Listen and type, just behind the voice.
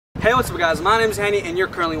Hey, what's up guys, my name is Hani and you're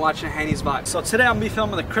currently watching Hani's Vibe. So today I'm going to be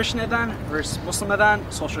filming the Christian Adhan versus Muslim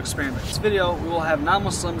Adhan social experiment. In this video we will have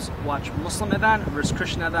non-Muslims watch Muslim Adhan versus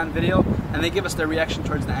Christian Adhan video and they give us their reaction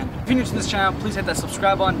towards the end. If you're new to this channel, please hit that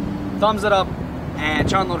subscribe button, thumbs it up, and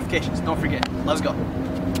turn on notifications. Don't forget. Let's go.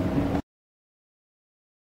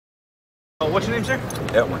 So what's your name, sir?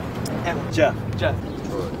 Edwin. Edwin. Jeff. Jeff.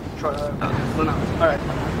 Troy. Alright.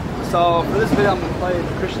 So for this video I'm going to play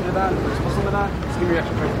the Christian Adhan versus Muslim Adhan. Just give me your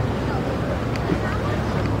reaction towards it.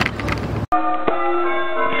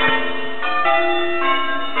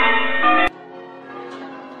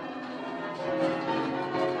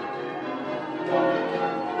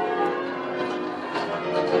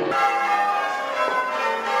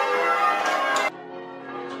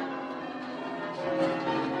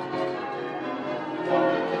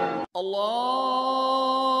 Allahu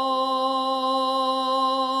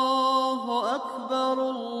Akbar,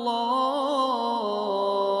 Allahu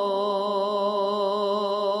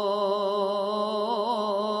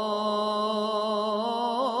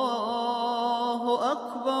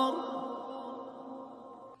Akbar.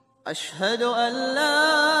 Ashhadu an la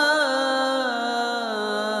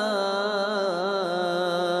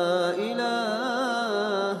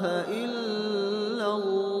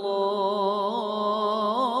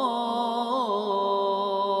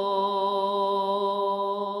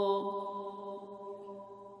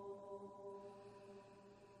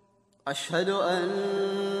أشهد أن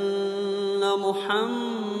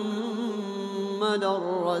محمدًا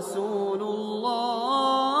رسول الله.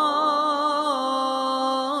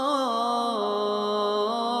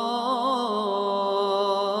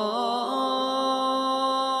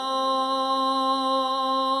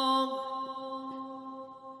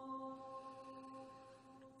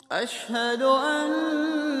 أشهد أن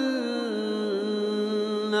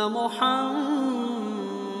محمدًا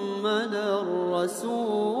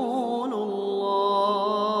رسول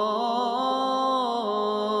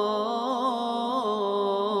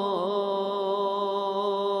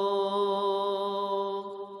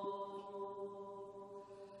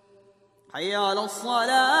حي على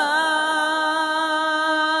الصلاة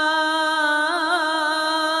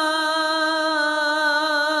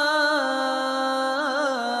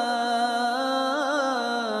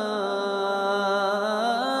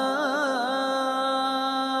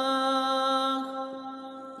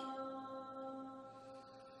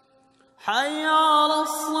حي على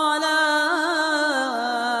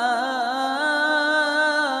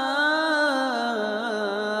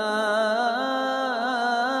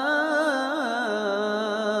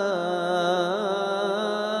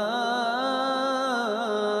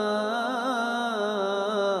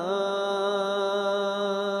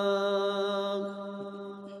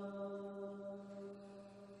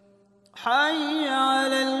حي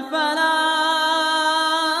على الفلاح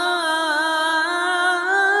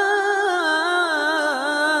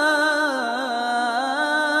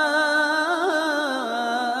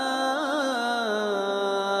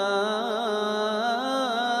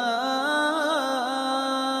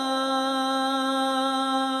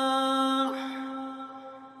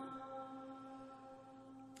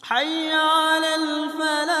حي على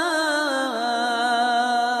الفلاح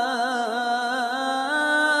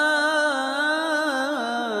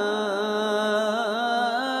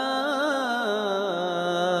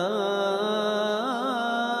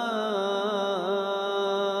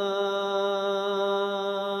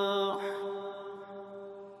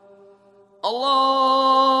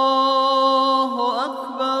الله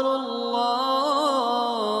أكبر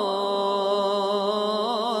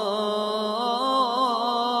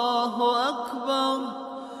الله أكبر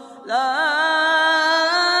لا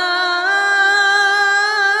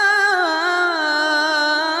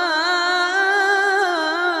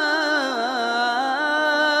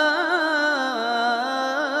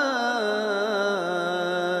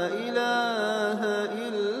إله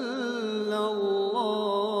إلا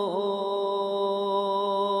الله.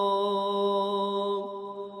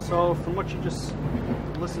 So from what you just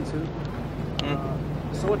listened to,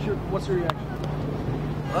 so what's your reaction?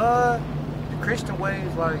 The Christian way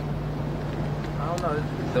is like, I don't know,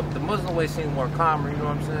 the Muslim way seems more calmer, you know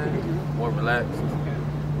what I'm saying? More relaxed.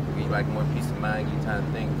 You like more peace of mind, you kind of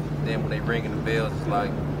think. Then when they ring in the bells, it's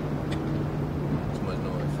like, too much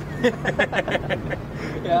noise.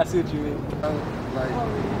 Yeah, I see what you mean. Like,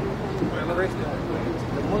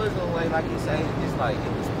 the Muslim way, like you say, it's like,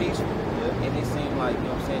 it's peaceful. And it seemed like, you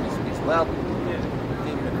know what I'm saying, it's welcome.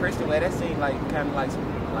 Then the Christian way, that seemed like kind of like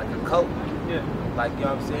a cult. Yeah. Like, you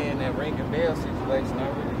know what I'm saying, that ringing bell situation, I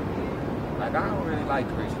really, like, I don't really like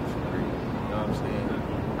Christians for real. You know what I'm saying?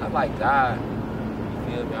 I like God.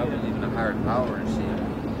 You feel me? I believe in a higher power and shit.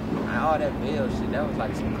 all that veil shit, that was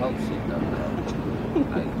like some coke shit though.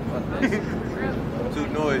 Like, fuck that shit. Too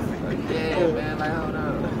noisy. Like, yeah, man, like, hold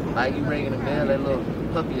on. Like, you ringing the bell, that little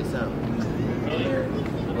puppy or something.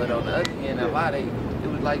 But on the other hand, a lot it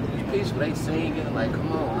was like these peaceful, they singing, like,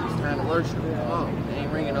 come on, it's time to worship, come on. They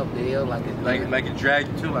ain't ringing up the hill like it. Like it dragged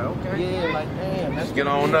you too, like, okay. Yeah, like, damn. Just get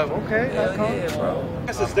on up. Okay, Hell yeah, bro. I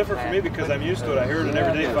guess it's different for me because I'm used to it. I hear it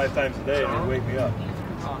every day 5 times a day and it wake me up.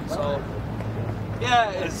 So,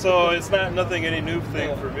 yeah. And so it's nothing any new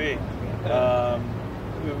thing for me.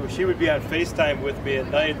 She would be on FaceTime with me at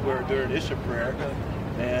night during Isha prayer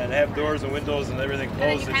and have doors and windows and everything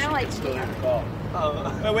closed and she could still hear the call.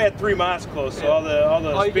 Well, we had 3 mosques closed, so all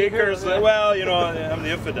the speakers, well, you know, I'm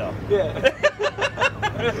the infidel. Yeah.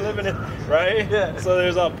 Living in, right? Yeah. So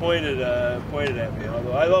there's all pointed at me,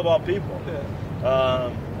 although I love all people.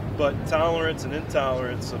 Yeah. But tolerance and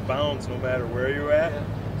intolerance abounds no matter where you're at. Yeah.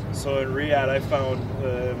 So in Riyadh, I found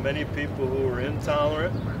many people who were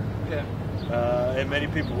intolerant, and many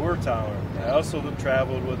people who were tolerant. I also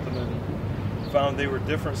traveled with them and found they were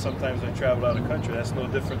different sometimes when I traveled out of country. That's no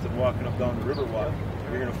different than walking up down the river walk.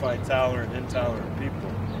 You're going to find tolerant, intolerant people,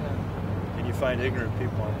 and you find ignorant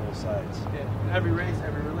people on both sides. Yeah. Every race,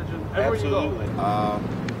 every religion, Absolutely.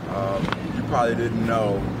 You probably didn't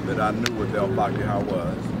know that I knew what the Al-Fatiha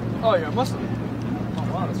was. Oh, you're a Muslim? Oh,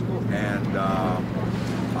 wow, that's cool. And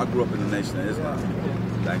I grew up in the Nation of Islam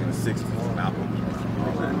back in the 60s. Malcolm,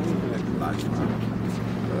 Elijah,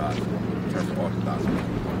 turned Orthodox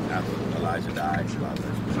after Elijah died.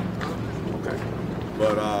 Okay.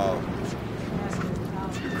 But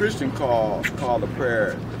the Christian call the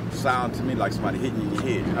prayer sound to me like somebody hitting you in your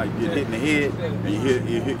head. You know, you get hit in the head and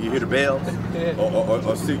you hear the bells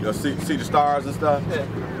or see the stars and stuff.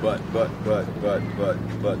 But the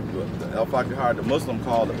Al-Fatiha, the Muslim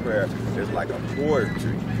call the prayer is like a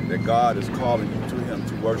poetry that God is calling you to Him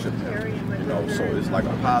to worship Him. You know, so it's like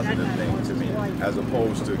a positive thing to me, as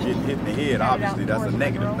opposed to getting hit in the head. Obviously, that's a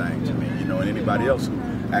negative thing to me. You know, and anybody else who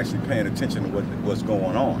actually paying attention to what's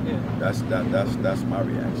going on, that's my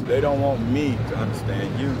reaction. They don't want me to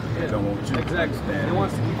understand you. They don't want you to understand. They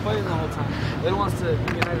want us to keep fighting the whole time. They don't want us to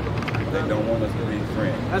be united the whole time. They don't want us to be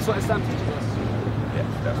friends. That's what Islam teaches us. Yes,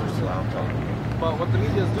 that's what Islam talking about. But what the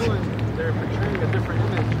media is doing, they're portraying a different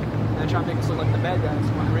image. And they're trying to make us look like the bad guys.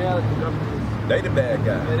 When in reality, the government is. They the bad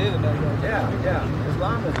guys. Yeah, they the bad guys. Yeah.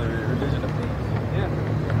 Islam is a religion of peace. Yeah.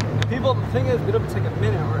 And people, the thing is, they don't take a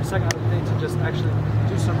minute or a second out of the day to just actually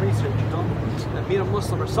do some research, you know? And meet a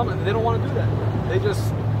Muslim or something. They don't want to do that. They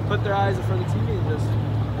just put their eyes in front of the TV and just.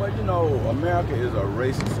 Well, you know, America is a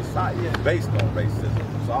racist society. It's based on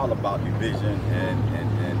racism. It's all about division and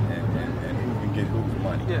who can get whose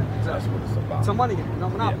money. Yeah, exactly. That's what it's about. It's a money game, no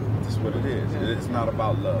monopoly. Yeah, that's what it is. Yeah. It's not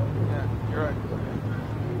about love. Yeah, you're right.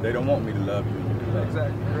 They don't want me to love you.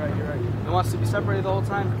 Exactly, you're right. They want us to be separated the whole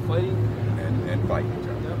time, fighting. And fight each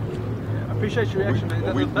other. Yep. Yeah. I appreciate your reaction, man.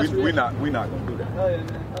 That's the best reaction. We're not going to do that. Hell yeah, man.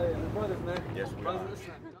 Hell yeah. Brothers, man. Yes, we Brothers are. this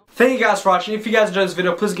time, you know? Thank you guys for watching. If you guys enjoyed this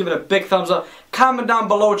video, please give it a big thumbs up. Comment down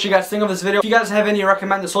below what you guys think of this video. If you guys have any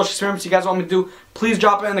recommended social experiments you guys want me to do, please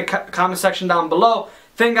drop it in the comment section down below.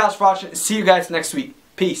 Thank you guys for watching. See you guys next week.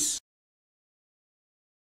 Peace.